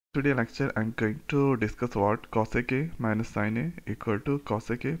Today lecture I'm going to discuss what cosecA minus sin A equal to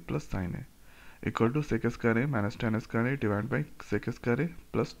cosecA plus sin A equal to sec²A minus tan²A divided by sec²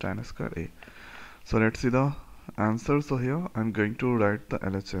 plus tan²A. So let's see the answer. So here I'm going to write the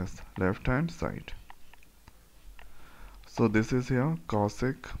LHS left hand side. So this is here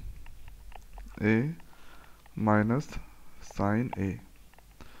cosec A minus sin A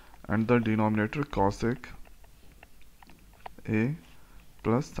and the denominator cosec A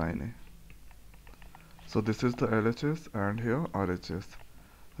plus sin A. So this is the LHS and here RHS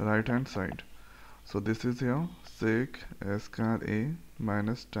right hand side. So this is here sec²A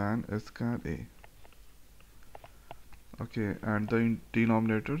minus tan²A. Okay, and the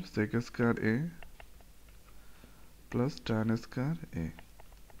denominator sec²A plus tan²A.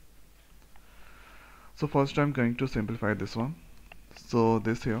 So first I'm going to simplify this one. So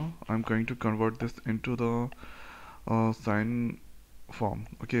this here I'm going to convert this into the sine form.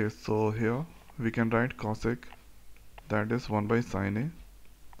 Okay, so here we can write cosec, that is 1 by sin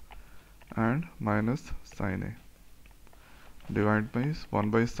A, and minus sin A divided by 1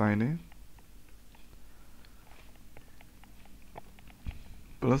 by sin A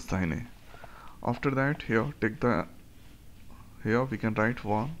plus sin A. After that here we can write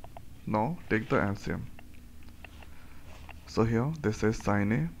 1. Now take the LCM. So here this is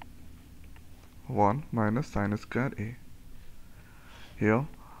sin A 1 minus sin²A. Here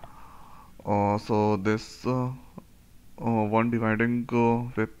so this 1 dividing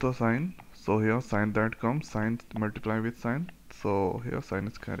with the sign, so here sin that comes, sin multiply with sin, so here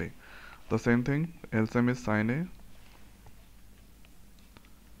sin²A. The same thing, LCM is sin A.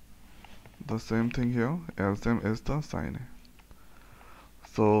 The same thing here, LCM is the sin A.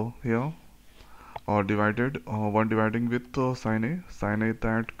 So here divided 1 dividing with sin A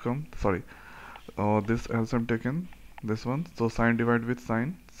that come, sorry, this LCM taken, this one, so sin divided with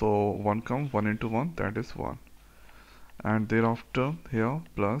sin, so 1 come, 1 into 1, that is 1, and thereafter here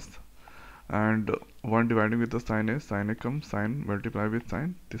plus, and 1 dividing with the sin A comes, sin multiply with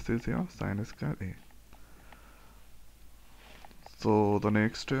sin, this is here sin²A. So the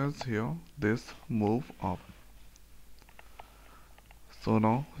next is here this move up. So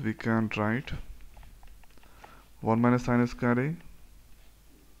now we can write 1 minus sin²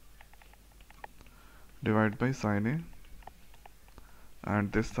 divided by sin A,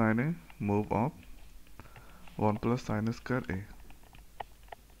 and this sin A move up 1 plus sin²A.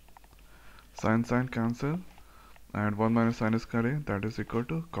 Sin cancel, and 1 minus sin²A, that is equal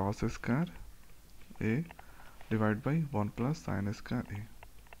to cos²A divided by 1 plus sin²A.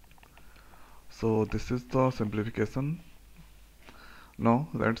 So this is the simplification. Now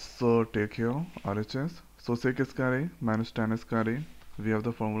let's take here RHS. So sec² minus tan²A, we have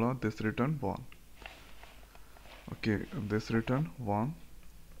the formula, this return 1. Okay, this return 1,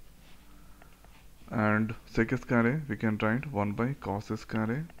 and sec² we can write 1 by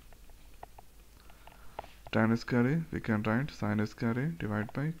cos²A, tan² we can write sin²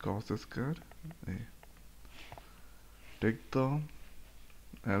 divided by cos²A. Take the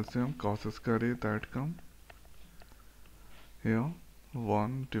LCM, cos² that come here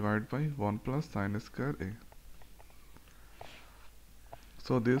 1 divided by 1 plus sin²A.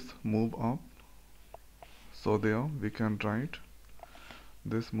 So this move up, so there we can write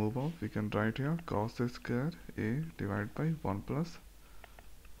this move up, we can write here cos²A divided by 1 plus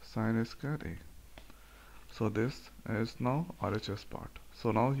sin²A. So this is now RHS part.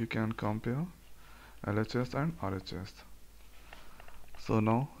 So now you can compare LHS and RHS. So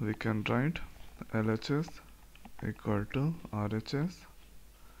now we can write LHS equal to RHS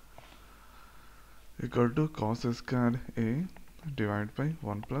equal to cos²A divided by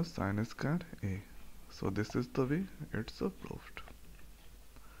 1 plus sin²A. So this is the way it's proved.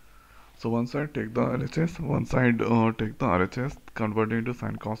 So one side take the LHS, one side take the RHS, convert it into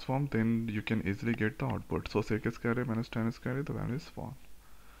sin cos form, then you can easily get the output. So sec² minus tan², the value is 1.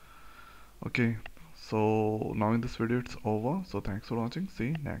 Okay, so now in this video it's over. So thanks for watching. See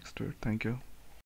you next week. Thank you.